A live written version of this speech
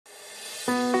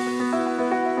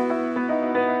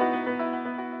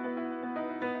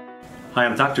Hi,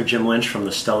 I'm Dr. Jim Lynch from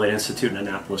the Stellate Institute in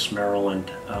Annapolis,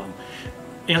 Maryland.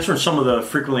 Answering some of the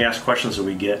frequently asked questions that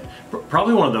we get.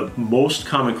 Probably one of the most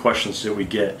common questions that we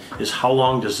get is how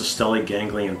long does the stellate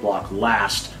ganglion block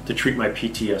last to treat my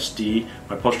PTSD,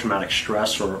 my post-traumatic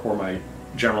stress, or my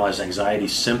generalized anxiety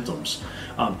symptoms?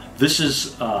 This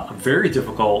is a very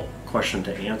difficult question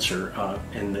to answer,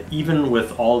 and even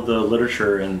with all the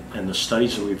literature and the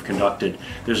studies that we've conducted,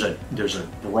 there's a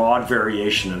broad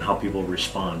variation in how people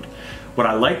respond. What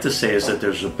I like to say is that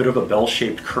there's a bit of a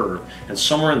bell-shaped curve, and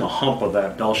somewhere in the hump of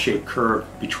that bell-shaped curve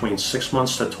between 6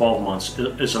 months to 12 months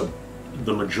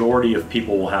the majority of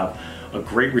people will have a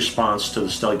great response to the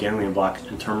stellate ganglion block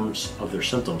in terms of their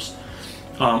symptoms.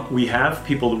 We have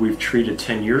people that we've treated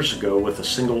 10 years ago with a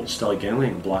single stellate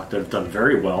ganglion block that have done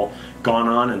very well, gone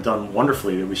on and done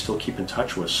wonderfully, that we still keep in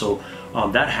touch with. So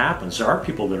that happens. There are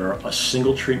people that are a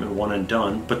single treatment, one and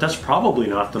done, but that's probably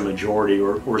not the majority,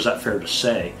 or is that fair to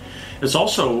say? It's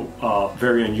also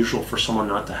very unusual for someone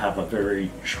not to have a very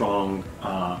strong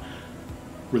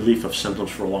relief of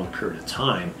symptoms for a long period of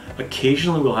time.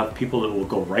 Occasionally we'll have people that will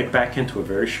go right back into a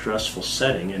very stressful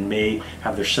setting and may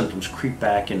have their symptoms creep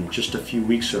back in just a few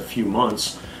weeks or a few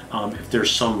months if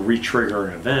there's some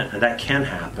re-triggering event, and that can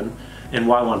happen. And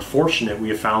while unfortunate, we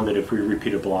have found that if we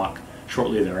repeat a block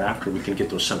shortly thereafter, we can get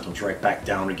those symptoms right back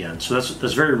down again. So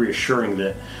that's very reassuring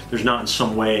that there's not in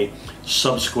some way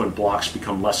subsequent blocks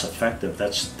become less effective.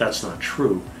 That's not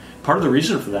true. Part of the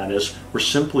reason for that is we're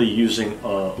simply using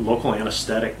a local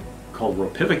anesthetic called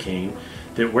ropivacaine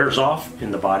that wears off in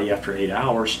the body after 8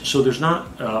 hours. So there's not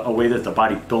a way that the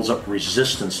body builds up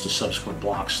resistance to subsequent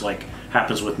blocks like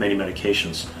happens with many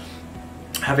medications.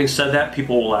 Having said that,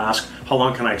 people will ask, how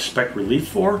long can I expect relief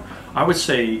for? I would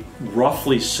say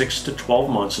roughly 6 to 12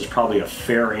 months is probably a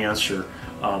fair answer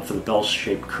for the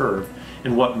bell-shaped curve.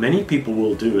 And what many people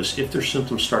will do is if their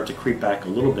symptoms start to creep back a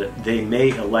little bit, they may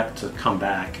elect to come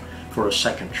back for a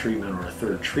second treatment or a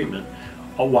third treatment.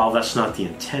 While that's not the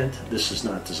intent, this is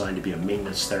not designed to be a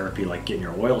maintenance therapy like getting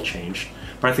your oil changed.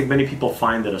 But I think many people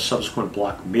find that a subsequent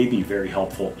block may be very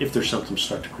helpful if their symptoms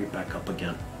start to creep back up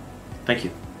again. Thank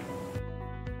you.